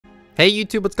Hey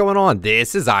YouTube, what's going on?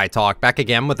 This is iTalk, back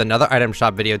again with another item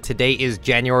shop video. Today is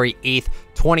January 8th,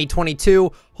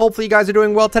 2022. Hopefully you guys are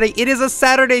doing well today. It is a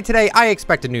Saturday today. I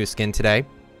expect a new skin today.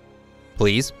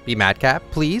 Please, be Madcap.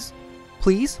 Please.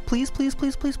 Please, please, please,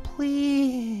 please, please,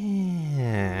 please.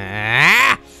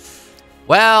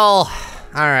 Well,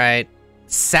 alright.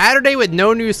 Saturday with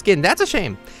no new skin. That's a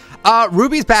shame.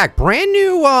 Ruby's back. Brand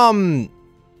new,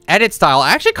 edit style.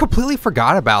 I actually completely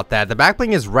forgot about that. The back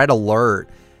bling is red alert.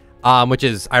 Which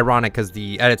is ironic because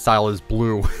the edit style is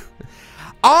blue.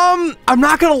 I'm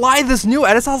not gonna lie, this new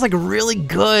edit style is like really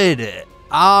good.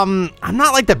 I'm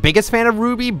not like the biggest fan of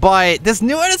Ruby, but this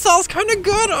new edit style is kind of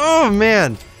good. Oh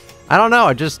man, I don't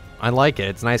know. I like it.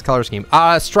 It's a nice color scheme.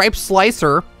 Striped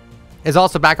Slicer is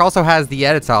also back. Also has the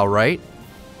edit style, right?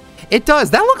 It does.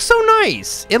 That looks so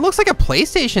nice. It looks like a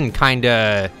PlayStation kind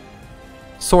of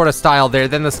sort of style there.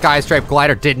 Then the Sky Stripe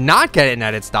Glider did not get an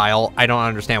edit style. I don't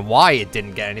understand why it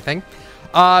didn't get anything.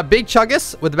 Big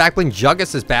Chuggus with the back bling.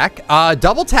 Juggus is back.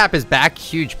 Double Tap is back.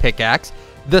 Huge pickaxe.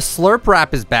 The Slurp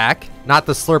Wrap is back. Not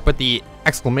the slurp, but the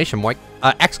exclamation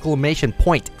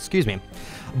point. Excuse me.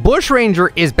 Bush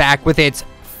Ranger is back with its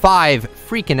 5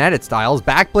 freaking edit styles.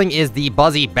 Back bling is the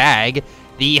Buzzy Bag.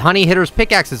 The Honey Hitter's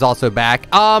Pickaxe is also back.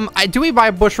 Do we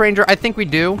buy Bush Ranger? I think we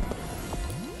do.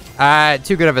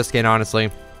 Too good of a skin,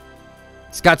 honestly.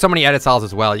 It's got so many edit styles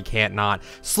as well, you can't not.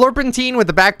 Slurpentine with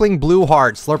the back bling Blue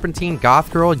Heart. Slurpentine,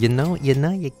 goth girl, you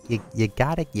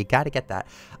gotta get that.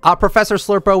 Professor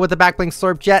Slurpo with the back bling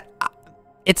Slurp Jet.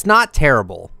 It's not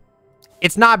terrible.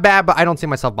 It's not bad, but I don't see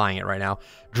myself buying it right now.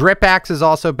 Drip Axe is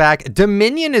also back.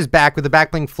 Dominion is back with the back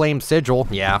bling Flame Sigil.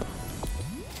 Yeah.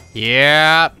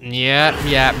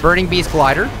 Burning Beast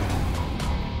Glider.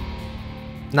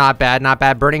 Not bad, not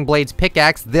bad. Burning Blades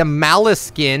Pickaxe. The Malice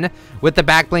skin with the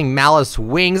back bling Malice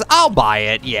Wings. I'll buy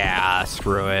it. Yeah,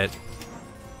 screw it.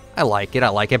 I like it, I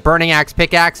like it. Burning Axe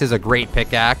Pickaxe is a great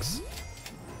pickaxe.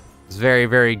 It's very,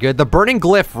 very good. The Burning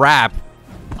Glyph Wrap,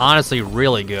 honestly,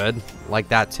 really good. Like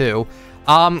that too.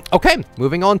 Okay,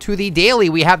 moving on to the daily.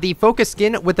 We have the Focus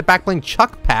skin with the back bling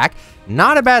Chuck Pack.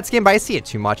 Not a bad skin, but I see it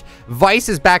too much. Vice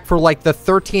is back for like the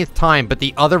 13th time, but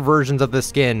the other versions of the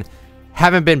skin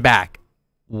haven't been back.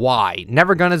 Why?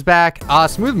 Never Gun is back.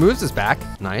 Smooth Moves is back.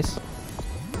 Nice.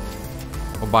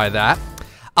 We'll buy that.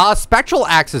 Spectral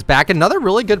Axe is back. Another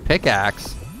really good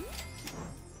pickaxe.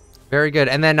 Very good.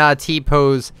 And then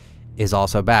T-Pose is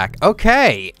also back.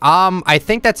 Okay. I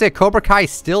think that's it. Cobra Kai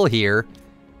is still here.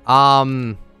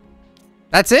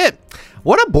 That's it.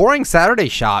 What a boring Saturday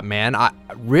shop, man.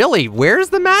 Really, where's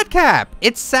the Madcap?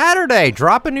 It's Saturday.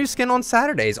 Drop a new skin on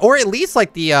Saturdays. Or at least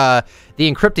like the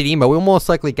encrypted emo. We'll most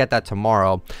likely get that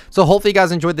tomorrow. So hopefully you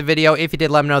guys enjoyed the video. If you did,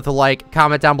 let me know with a like.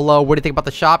 Comment down below what do you think about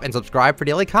the shop. And subscribe for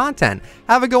daily content.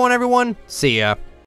 Have a good one, everyone. See ya.